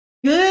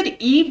Good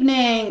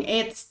evening.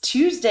 It's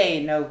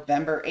Tuesday,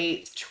 November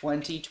 8th,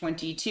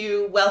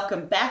 2022.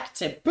 Welcome back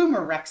to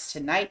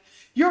BoomerRexTonight,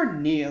 your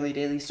nearly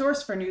daily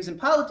source for news and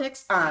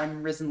politics.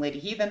 I'm Risen Lady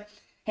Heathen.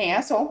 Hey,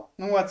 asshole,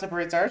 what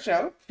separates our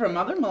show from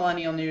other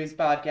millennial news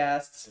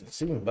podcasts?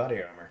 Assuming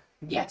body armor.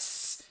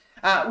 Yes.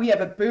 We have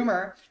a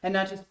boomer, and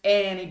not just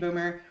any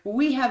boomer.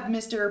 We have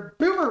Mr.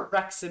 Boomer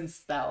Rex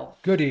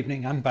himself. Good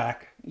evening, I'm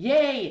back.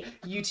 Yay!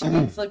 You two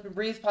can flip and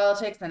breathe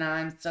politics, and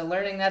I'm still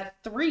learning that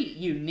three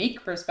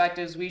unique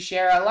perspectives we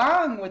share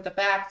along with the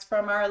facts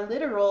from our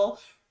literal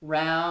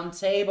round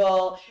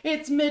table.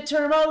 It's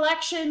midterm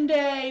election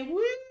day!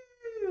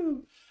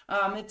 Woo!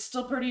 It's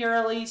still pretty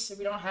early, so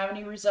we don't have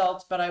any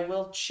results, but I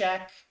will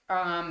check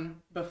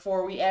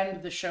before we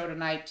end the show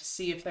tonight to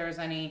see if there's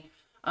any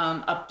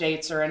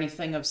updates or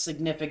anything of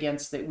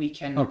significance that we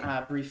can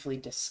briefly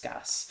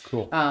discuss.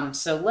 Cool.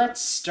 So let's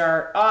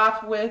start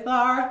off with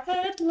our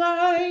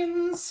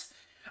headlines.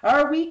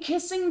 Are we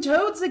kissing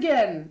toads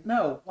again?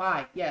 No.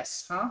 Why?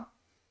 Yes. Huh?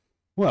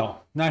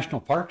 Well,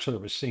 National Park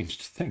Service seems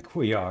to think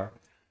we are.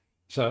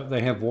 So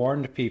they have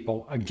warned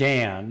people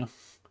again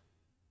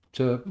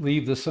to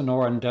leave the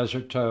Sonoran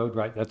Desert toad,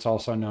 right? That's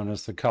also known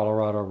as the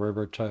Colorado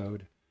River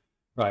toad,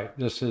 right?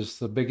 This is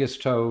the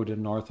biggest toad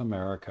in North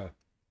America.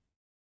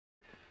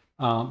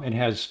 It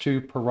has two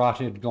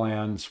parotid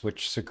glands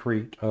which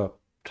secrete a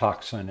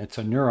toxin. It's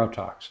a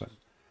neurotoxin.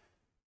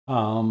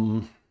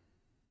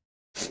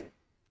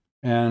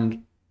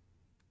 And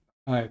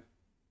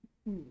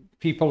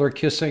people are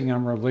kissing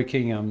them or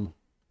licking them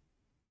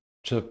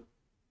to,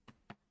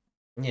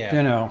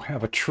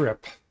 have a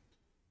trip.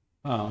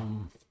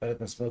 Better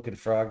than smoking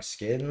frog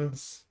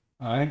skins.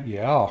 I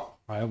would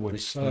From the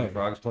say.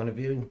 frog's point of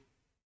view.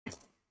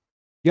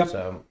 Yep.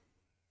 So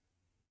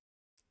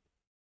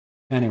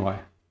Anyway,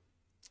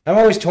 I'm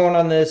always torn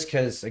on this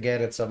because,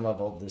 again, at some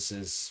level, this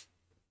is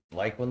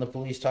like when the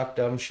police talk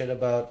dumb shit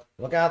about,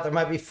 look out, there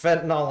might be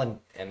fentanyl in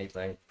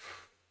anything.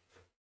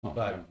 well,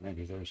 But-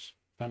 maybe there's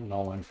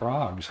fentanyl in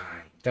frogs.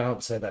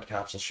 Don't say that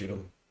cops will shoot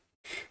them.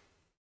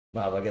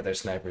 Well, they'll get their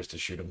snipers to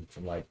shoot them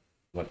from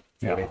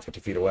 40, 50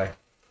 feet away.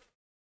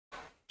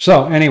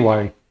 So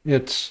anyway,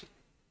 it's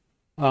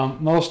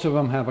most of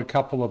them have a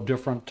couple of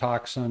different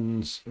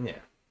toxins. Yeah.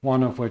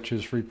 One of which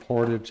is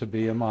reported to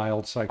be a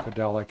mild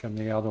psychedelic, and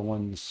the other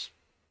one's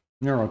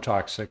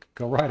neurotoxic.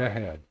 Go right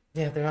ahead.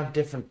 Yeah, they're on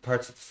different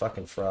parts of the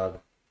fucking frog.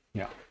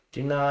 Yeah.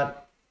 Do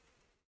not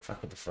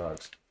fuck with the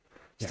frogs.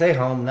 Yeah. Stay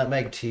home.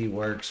 Nutmeg tea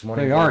works.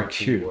 Morning They are glory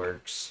tea cute.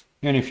 works.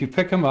 And if you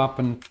pick them up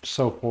and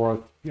so forth,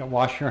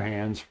 wash your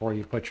hands before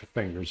you put your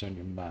fingers in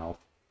your mouth.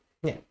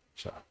 Yeah.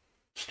 So,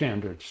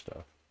 standard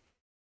stuff.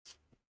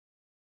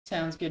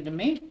 Sounds good to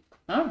me.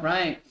 All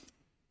right.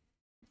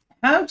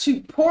 How to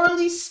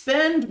poorly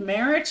spend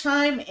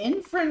maritime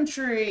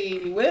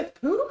infantry with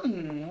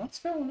Putin. What's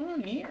going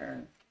on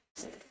here?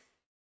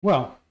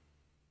 Well,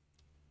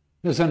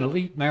 there's an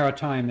elite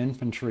maritime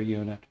infantry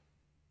unit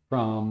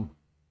from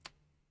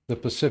the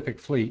Pacific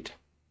Fleet,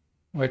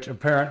 which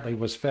apparently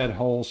was fed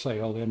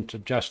wholesale into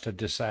just a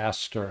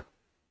disaster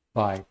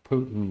by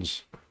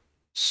Putin's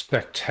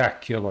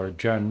spectacular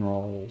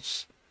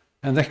generals.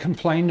 And they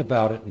complained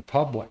about it in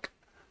public.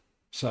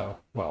 So,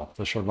 well,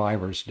 the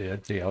survivors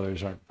did. The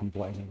others aren't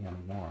complaining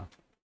anymore.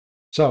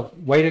 So,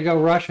 way to go,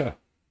 Russia.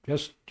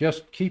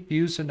 Just keep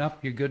using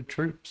up your good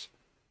troops.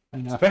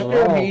 And after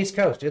Especially on all, the East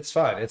Coast. It's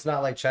fine. It's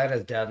not like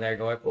China's down there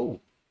going, ooh,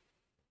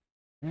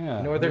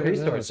 yeah, northern look at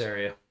resource this.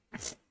 area.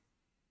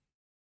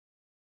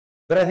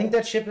 But I think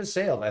that ship has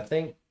sailed. I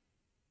think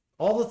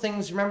all the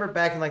things, remember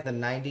back in the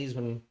 90s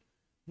when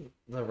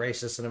the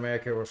racists in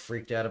America were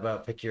freaked out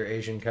about pick your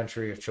Asian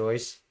country of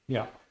choice?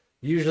 Yeah.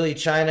 Usually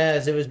China,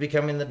 as it was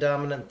becoming the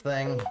dominant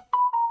thing.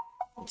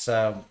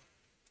 So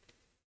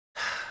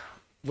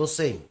we'll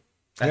see.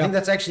 I think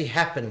that's actually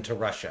happened to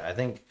Russia. I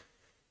think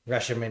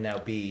Russia may now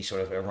be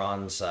sort of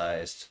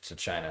Iran-sized to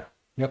China.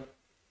 Yep.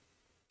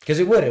 Because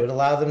it would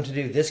allow them to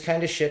do this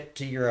kind of shit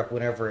to Europe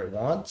whenever it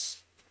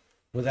wants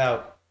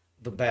without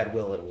the bad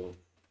will it will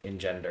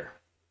engender.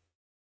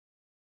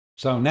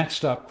 So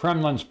next up,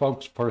 Kremlin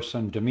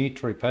spokesperson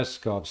Dmitry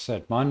Peskov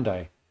said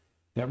Monday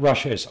that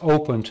Russia is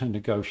open to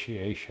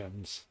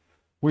negotiations.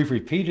 We've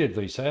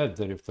repeatedly said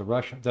that if the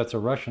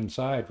Russian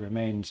side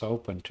remains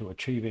open to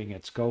achieving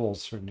its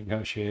goals through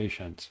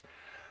negotiations.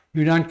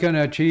 You're not going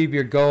to achieve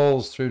your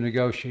goals through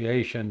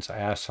negotiations,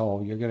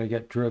 asshole. You're going to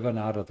get driven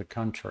out of the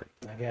country.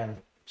 Again.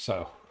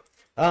 So.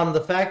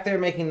 The fact they're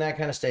making that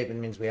kind of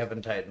statement means we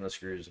haven't tightened the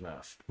screws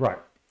enough. Right.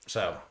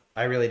 So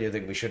I really do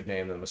think we should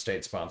name them a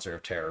state sponsor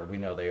of terror. We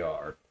know they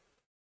are.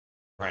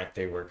 Right?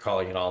 They were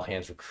calling it all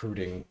hands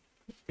recruiting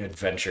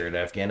adventure in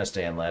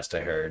Afghanistan last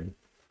I heard.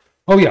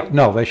 Oh, yeah.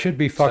 No, they should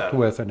be fucked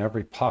with in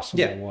every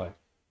possible way.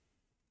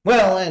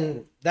 Well,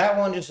 and that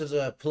one just is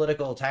a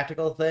political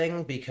tactical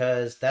thing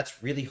because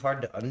that's really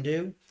hard to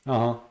undo.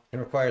 Uh-huh. It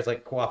requires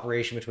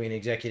cooperation between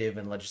executive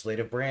and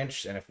legislative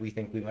branch. And if we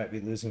think we might be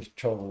losing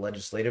control of the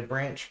legislative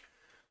branch,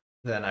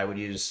 then I would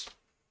use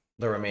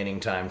the remaining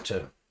time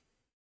to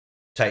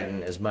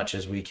tighten as much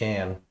as we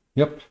can.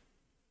 Yep.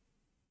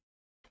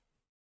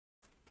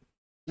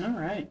 All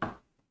right.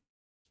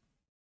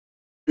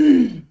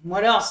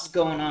 What else is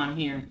going on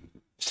here?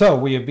 So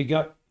we have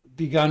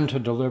begun to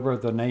deliver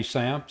the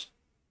NASAMS,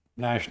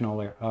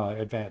 National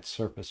Advanced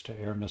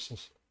Surface-to-Air Missile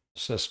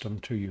System,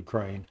 to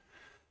Ukraine.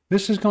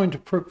 This is going to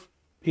prove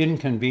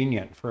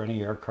inconvenient for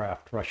any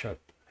aircraft Russia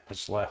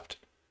has left,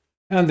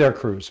 and their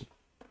cruise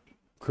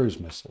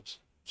missiles.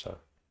 So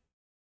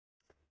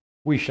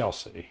we shall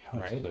see.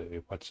 Let's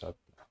see what's up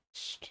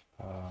next.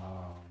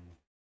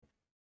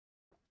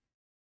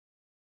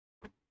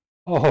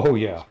 Oh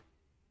yeah.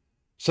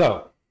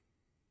 So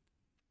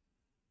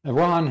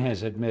Iran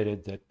has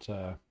admitted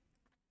that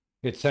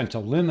it sent a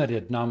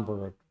limited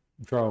number of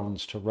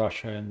drones to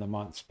Russia in the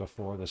months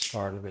before the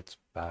start of its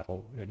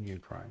battle in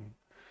Ukraine.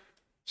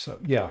 So,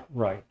 yeah,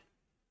 right.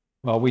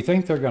 Well, we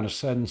think they're going to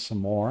send some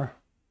more,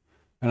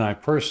 and I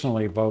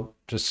personally vote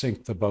to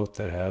sink the boat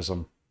that has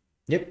them.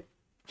 Yep.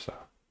 So,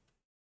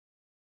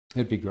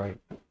 it'd be great.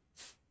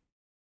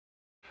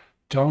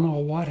 Don't know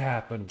what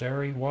happened.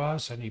 There he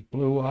was, and he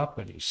blew up,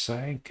 and he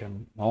sank,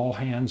 and all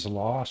hands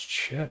lost.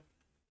 Shit.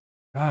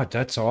 God,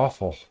 that's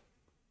awful.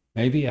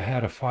 Maybe I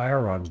had a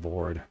fire on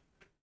board.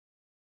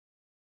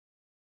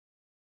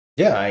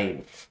 Yeah,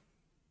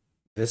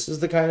 this is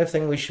the kind of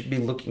thing we should be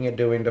looking at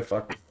doing to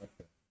fuck.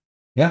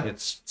 Yeah.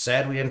 It's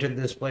sad we entered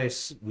this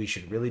place. We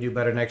should really do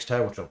better next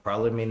time, which will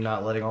probably mean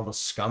not letting all the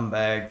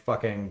scumbag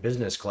fucking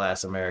business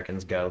class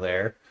Americans go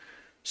there.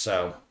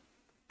 So,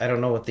 I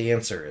don't know what the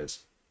answer is.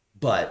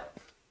 But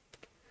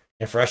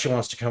if Russia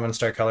wants to come and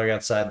start coloring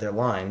outside their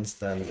lines,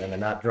 then and they're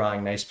not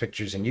drawing nice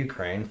pictures in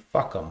Ukraine,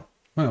 fuck them.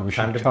 Well, we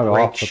Time should to cut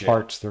break off the shit.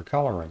 parts they're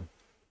coloring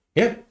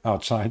Yeah.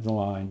 outside the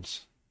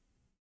lines.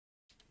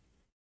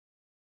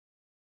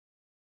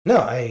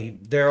 No,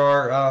 there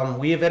are,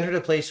 we have entered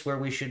a place where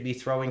we should be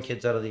throwing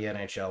kids out of the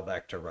NHL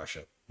back to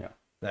Russia. Yeah.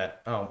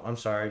 I'm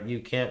sorry, you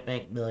can't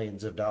make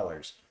millions of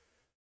dollars.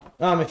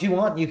 If you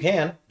want, you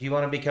can. Do you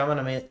want to become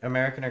an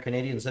American or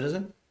Canadian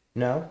citizen?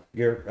 No?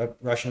 You're a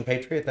Russian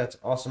patriot? That's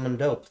awesome and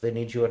dope. They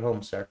need you at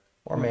home, sir.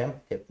 Or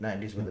ma'am. Hip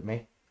 90s with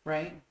me.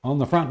 Right. On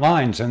the front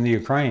lines in the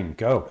Ukraine.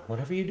 Go.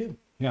 Whatever you do.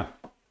 Yeah.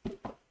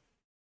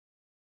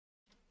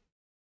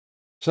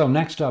 So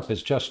next up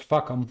is just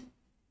fuck 'em.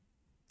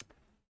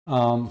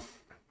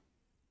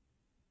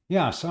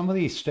 Yeah, some of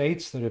these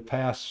states that have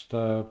passed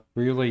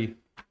really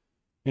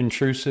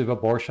intrusive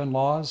abortion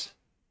laws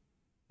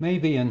may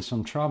be in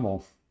some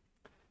trouble.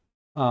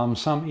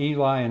 Some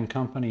Eli and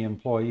Company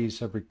employees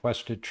have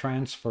requested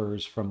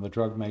transfers from the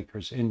drug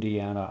maker's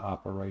Indiana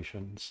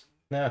operations.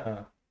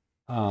 Uh-huh.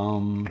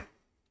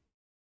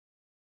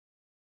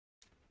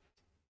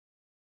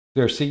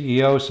 Their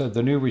CEO said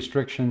the new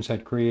restrictions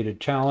had created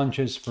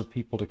challenges for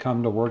people to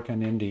come to work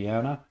in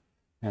Indiana,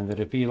 and that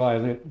if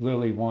Eli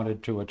Lilly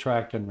wanted to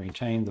attract and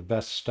retain the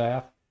best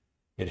staff,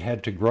 it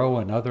had to grow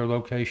in other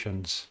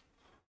locations.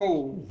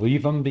 Oh.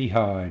 Leave them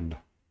behind.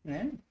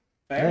 Yeah.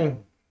 I Fair.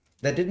 mean,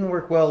 that didn't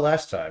work well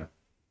last time.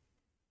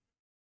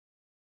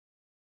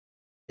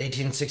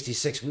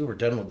 1866, we were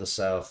done with the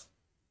South.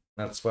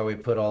 That's why we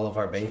put all of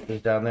our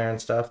bases down there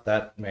and stuff.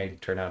 That may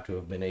turn out to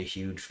have been a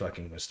huge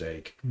fucking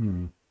mistake.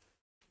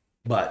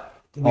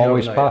 But we don't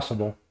Always know yet.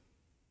 possible.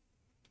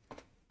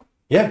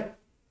 Yeah.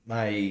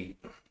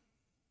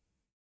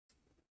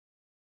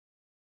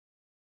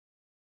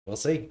 We'll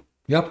see.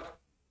 Yep.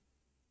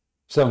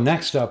 So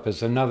next up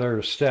is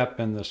another step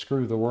in the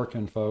screw the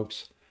working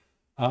folks.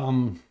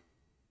 So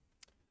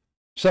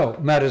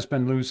Meta's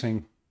been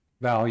losing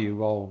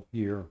value all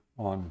year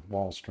on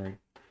Wall Street.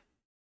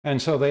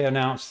 And so they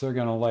announced they're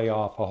going to lay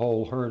off a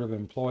whole herd of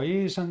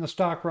employees, and the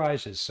stock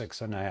rises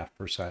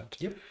 6.5%.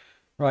 Yep.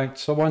 Right.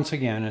 So once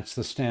again, it's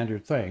the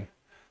standard thing.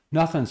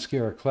 Nothing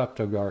scares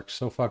kleptocrats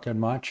so fucking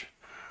much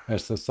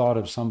as the thought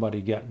of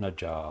somebody getting a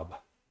job.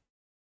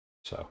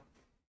 So.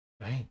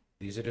 Hey,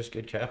 these are just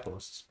good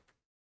capitalists.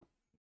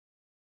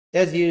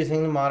 As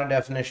using the modern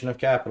definition of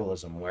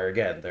capitalism, where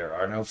again, there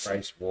are no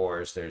price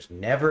wars. There's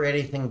never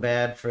anything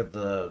bad for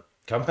the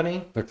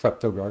company. The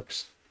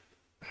kleptocrats.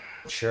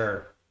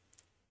 Sure.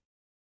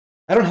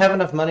 I don't have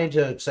enough money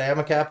to say I'm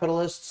a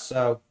capitalist,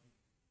 so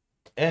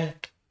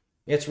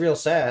it's real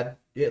sad.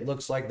 It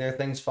looks like there are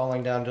things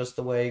falling down just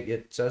the way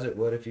it says it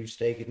would if you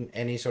stake in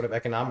any sort of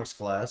economics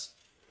class.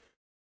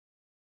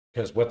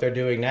 Because what they're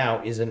doing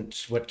now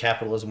isn't what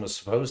capitalism was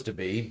supposed to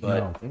be,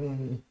 but...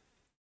 No.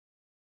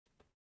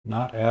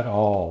 Not at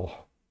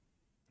all.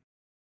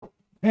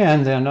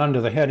 And then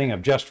under the heading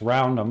of just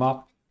round them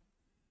up,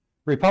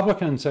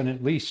 Republicans in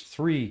at least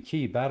 3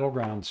 key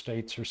battleground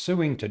states are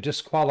suing to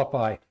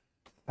disqualify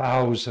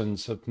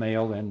thousands of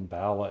mail-in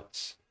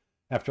ballots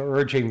after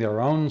urging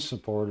their own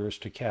supporters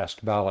to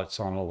cast ballots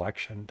on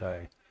Election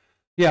Day.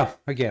 Yeah,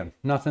 again,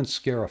 nothing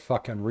scare a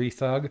fucking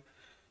rethug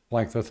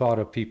like the thought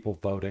of people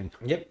voting.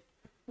 Yep.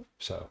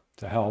 So,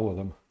 to hell with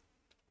them.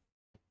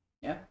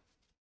 Yeah.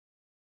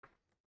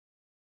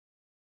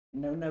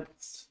 No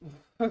notes.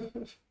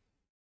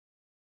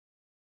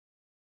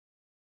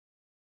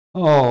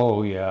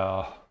 Oh,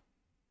 yeah.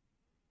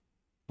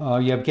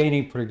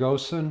 Yevgeny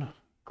Prigozhin,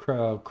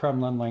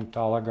 Kremlin-linked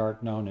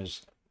oligarch known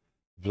as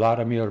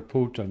Vladimir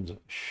Putin's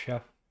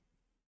chef,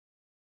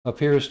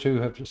 appears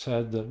to have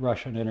said that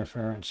Russian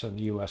interference in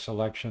the U.S.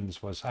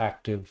 elections was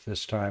active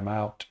this time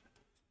out.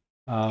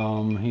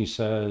 He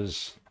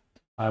says,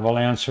 I will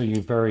answer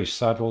you very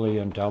subtly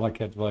and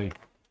delicately.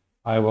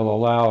 I will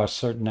allow a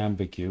certain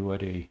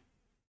ambiguity.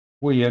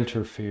 We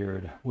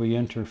interfered,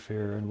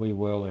 and we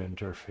will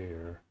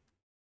interfere.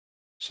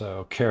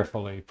 So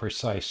carefully,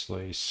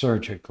 precisely,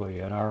 surgically,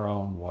 in our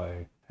own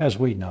way, as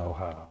we know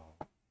how.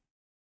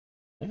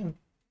 Yeah.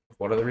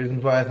 One of the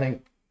reasons why I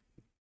think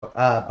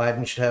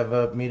Biden should have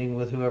a meeting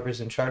with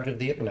whoever's in charge of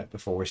the internet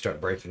before we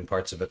start breaking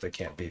parts of it that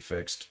can't be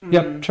fixed.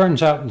 Yep,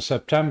 turns out in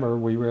September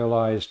we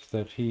realized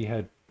that he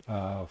had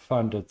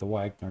funded the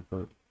Wagner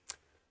Group.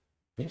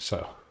 Yeah.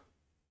 So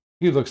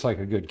he looks like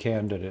a good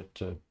candidate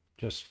to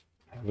just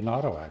have an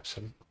auto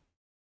accident.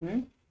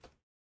 Mm-hmm.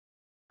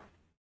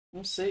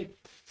 We'll see.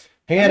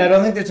 Again, I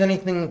don't think there's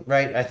anything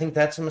right. I think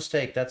that's a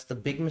mistake. That's the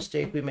big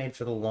mistake we made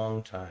for the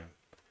long time.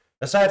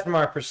 Aside from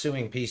our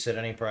pursuing peace at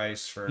any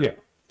price for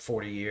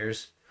 40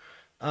 years.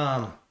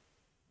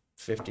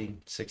 50,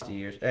 60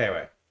 years.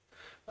 Anyway.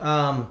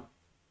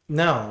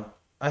 No.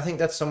 I think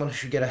that's someone who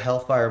should get a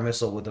Hellfire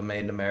missile with a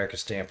Made in America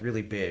stamp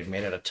really big,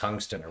 made out of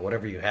tungsten or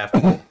whatever you have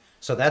to.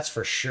 So that's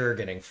for sure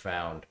getting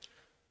found.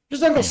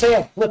 Just Uncle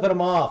Sam flipping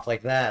them off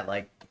like that.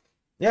 Like,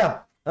 yeah,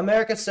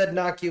 America said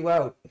knock you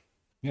out.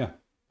 Yeah,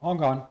 all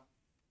gone.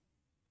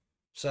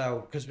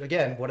 So, because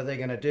again, what are they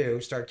going to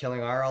do? Start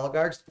killing our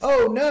oligarchs?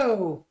 Oh,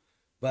 no!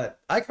 But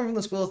I come from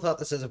the school of thought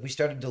that says if we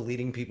started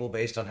deleting people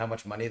based on how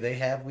much money they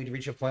have, we'd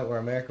reach a point where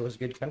America was a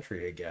good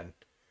country again.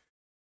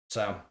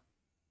 So.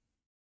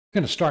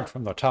 Going to start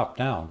from the top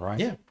down, right?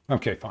 Yeah.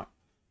 Okay, fine.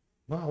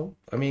 Well,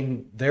 I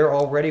mean, they're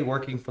already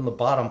working from the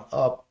bottom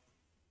up.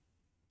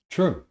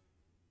 True.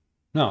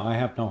 No, I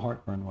have no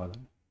heartburn with it.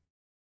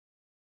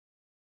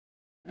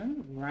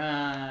 All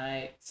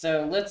right.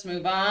 So let's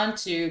move on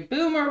to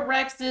Boomer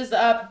Rex's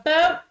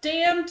About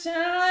Damn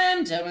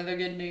Time. Tell me the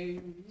good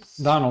news.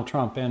 Donald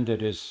Trump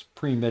ended his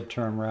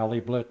pre-midterm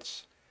rally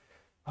blitz,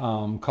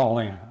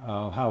 calling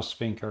House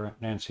Speaker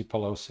Nancy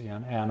Pelosi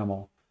an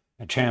animal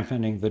and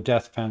championing the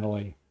death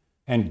penalty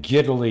and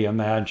giddily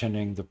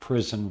imagining the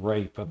prison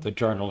rape of the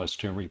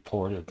journalist who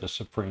reported the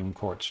Supreme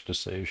Court's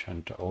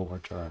decision to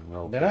overturn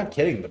Roe. They're not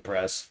kidding the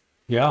press.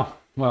 Yeah,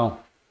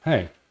 well,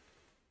 hey,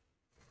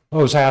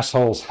 those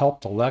assholes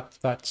helped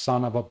elect that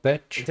son of a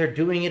bitch. They're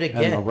doing it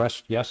again. And the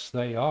rest, yes,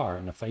 they are.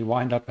 And if they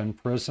wind up in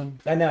prison,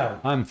 I know.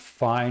 I'm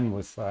fine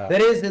with that.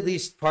 That is at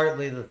least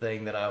partly the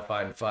thing that I'll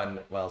find fun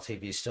while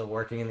TV's still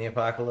working in the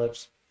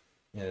apocalypse.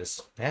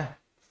 Is, yeah.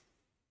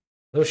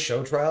 Those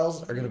show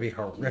trials are going to be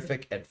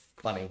horrific and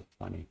funny.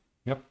 Funny.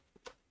 Yep.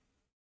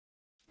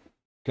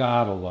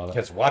 Gotta love it.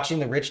 Because watching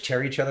the rich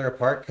tear each other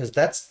apart, because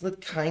that's the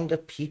kind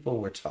of people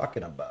we're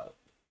talking about.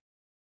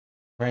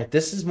 Right?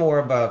 This is more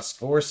about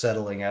score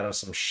settling out of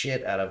some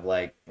shit out of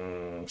like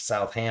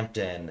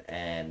Southampton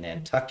and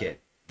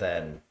Nantucket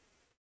than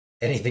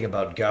anything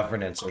about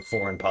governance or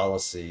foreign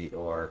policy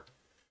or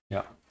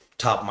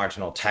top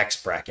marginal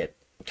tax bracket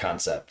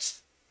concepts.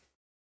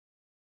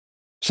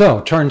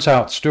 So, turns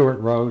out Stewart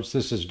Rhodes,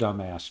 this is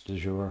dumbass du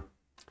jour.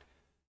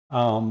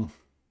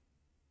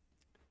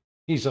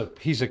 He's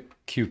a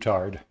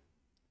cutard.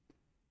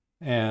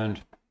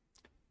 And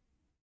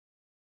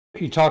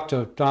he talked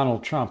to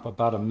Donald Trump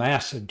about a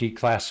massive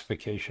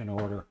declassification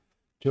order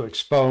to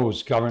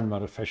expose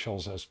government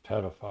officials as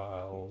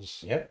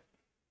pedophiles. Yep.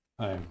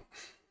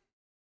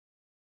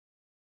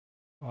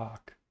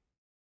 Fuck.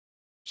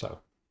 So.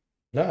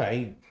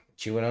 No,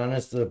 QAnon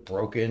is the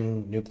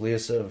broken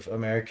nucleus of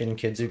American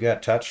kids who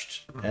got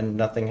touched and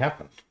nothing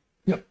happened.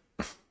 Yep.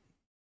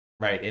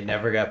 Right, it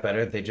never got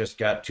better. They just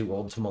got too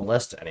old to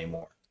molest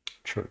anymore.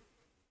 True.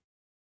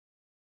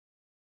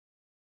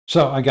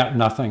 So I got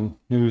nothing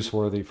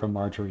newsworthy from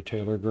Marjorie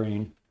Taylor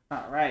Greene.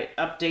 All right,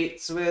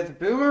 updates with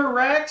Boomer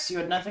Rex. You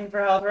had nothing for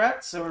health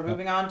threats, so we're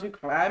moving on to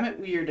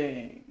climate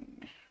weirding.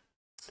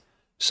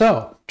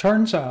 So,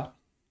 turns out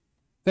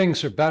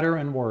things are better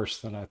and worse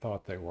than I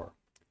thought they were.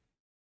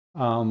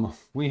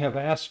 We have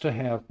asked to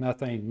have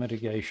methane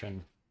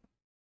mitigation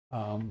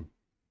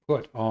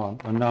put on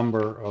a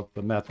number of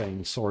the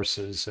methane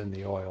sources in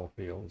the oil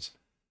fields.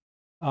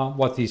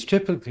 What these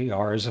typically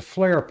are is a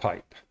flare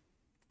pipe.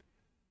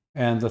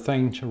 And the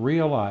thing to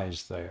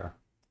realize there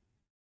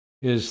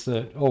is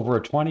that over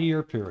a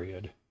 20-year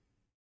period,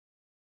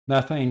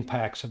 methane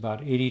packs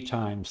about 80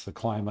 times the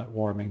climate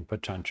warming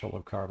potential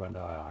of carbon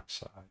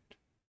dioxide.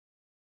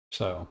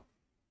 So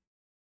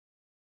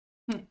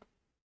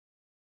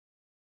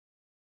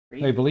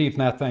they believe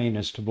methane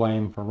is to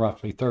blame for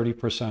roughly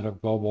 30%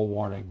 of global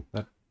warming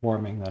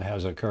that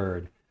has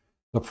occurred.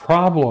 The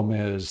problem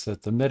is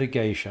that the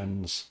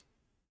mitigations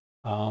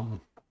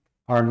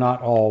are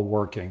not all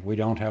working. We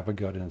don't have a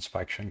good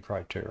inspection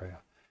criteria.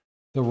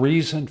 The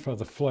reason for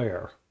the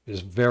flare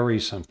is very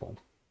simple.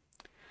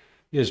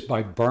 Is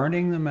by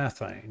burning the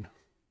methane,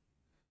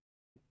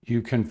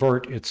 you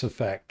convert its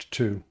effect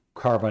to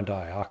carbon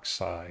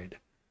dioxide,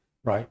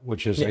 right?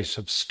 Which is a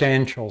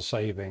substantial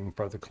saving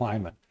for the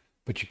climate.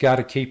 But you got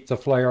to keep the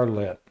flare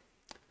lit.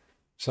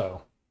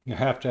 So you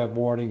have to have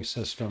warning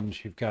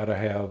systems. You've got to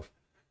have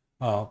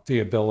the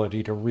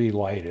ability to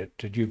relight it.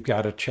 You've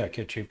got to check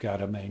it. You've got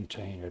to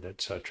maintain it,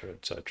 et cetera,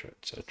 et cetera,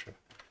 et cetera.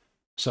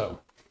 So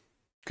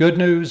good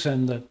news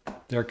in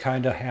that they're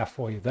kind of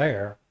halfway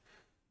there.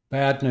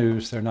 Bad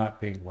news, they're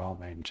not being well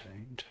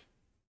maintained.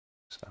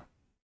 So.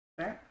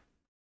 Fair.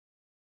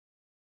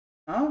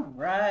 All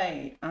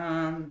right.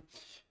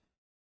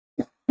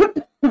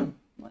 Let's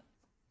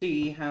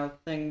see how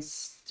things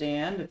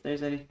stand, if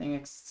there's anything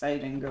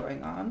exciting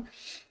going on.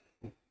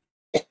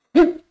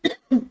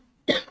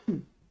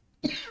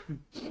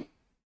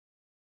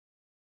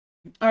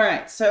 All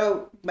right,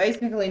 so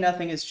basically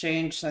nothing has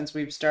changed since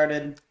we've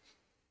started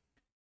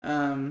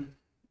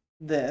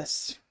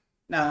this.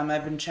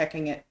 I've been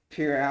checking it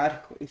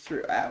periodically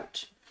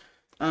throughout.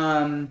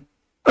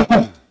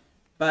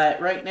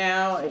 But right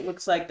now, it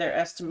looks like they're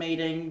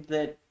estimating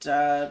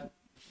that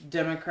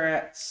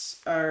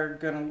Democrats are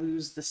going to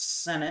lose the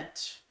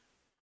Senate.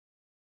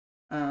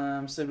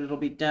 So it'll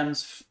be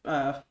Dems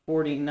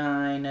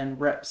 49 and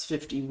Reps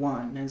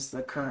 51 is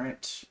the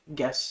current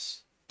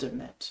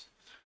guesstimate.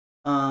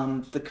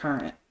 The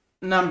current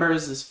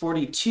numbers is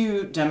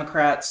 42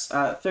 Democrats,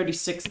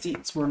 36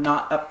 seats were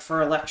not up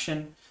for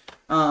election,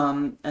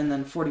 and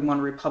then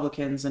 41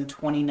 Republicans, and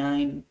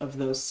 29 of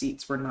those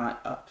seats were not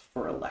up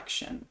for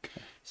election.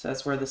 So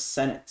that's where the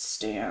Senate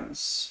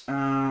stands.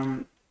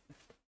 The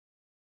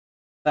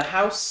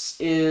House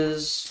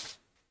is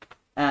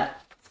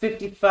at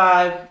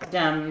 55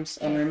 Dems,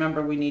 and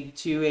remember we need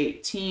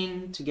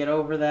 218 to get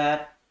over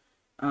that,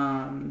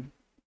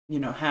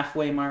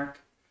 halfway mark.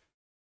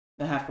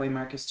 The halfway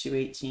mark is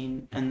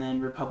 218, and then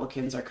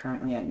Republicans are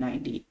currently at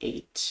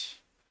 98.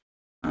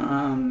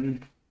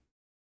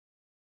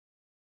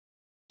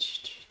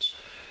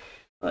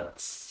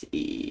 Let's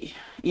see.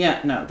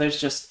 Yeah, no,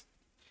 there's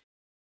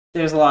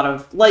a lot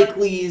of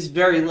likelies,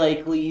 very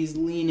likelies,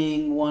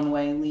 leaning one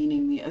way,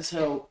 leaning the other.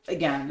 So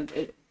again,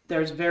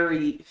 there's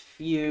very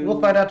few. We'll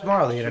find out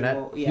tomorrow on the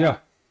internet. Yeah.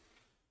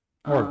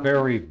 Or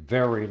very,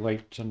 very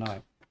late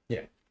tonight.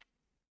 Yeah.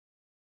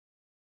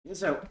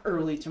 So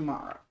early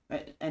tomorrow.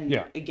 And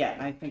yeah.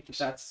 Again, I think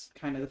that's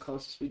kind of the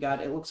closest we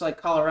got. It looks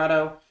like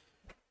Colorado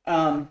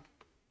won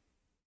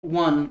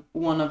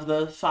one of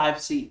the 5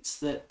 seats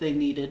that they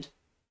needed,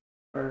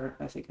 or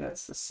I think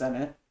that's the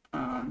Senate.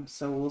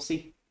 So we'll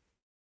see.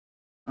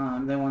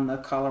 They won the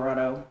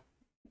Colorado.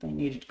 They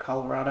needed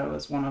Colorado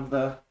as one of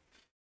the,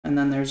 and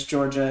then there's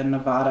Georgia and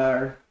Nevada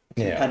are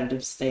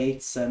competitive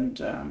states, and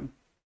so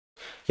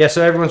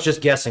everyone's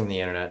just guessing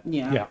the internet.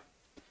 Yeah.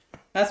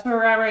 That's where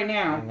we're at right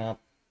now.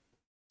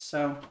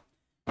 So.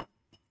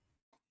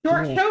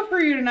 Short show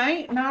for you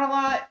tonight. Not a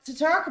lot to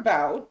talk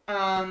about.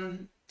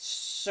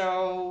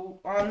 So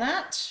on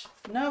that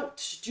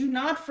note, do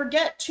not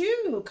forget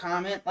to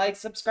comment, like,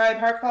 subscribe,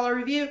 heart, follow,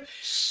 review.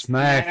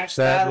 Smash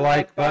that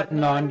like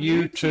button on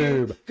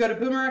YouTube. Go to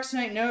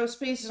BoomerRexTonight, no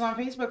spaces on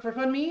Facebook for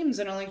fun memes,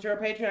 and a link to our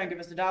Patreon. Give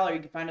us $1.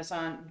 You can find us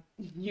on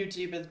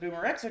YouTube as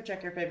BoomerX, or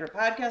check your favorite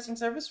podcasting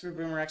service for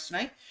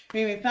BoomerRexTonight. We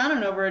can be found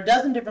on over a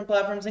dozen different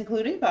platforms,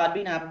 including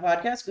Podbean, Apple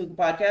Podcasts, Google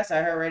Podcasts,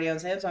 iHeartRadio, and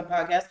Samsung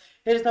Podcasts.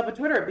 Hit us up on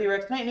Twitter at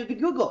BoomerRexTonight, and if you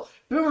Google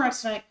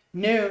BoomerRexTonight,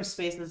 no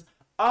spaces.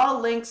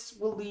 All links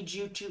will lead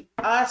you to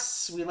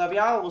us. We love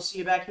y'all. We'll see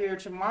you back here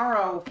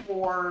tomorrow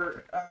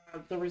for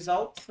the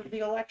results of the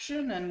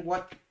election and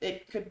what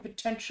it could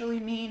potentially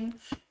mean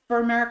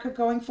for America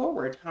going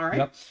forward. All right?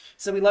 Yep.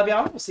 So we love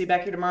y'all. We'll see you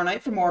back here tomorrow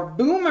night for more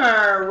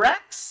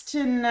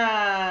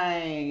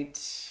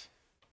BoomerRexTonight.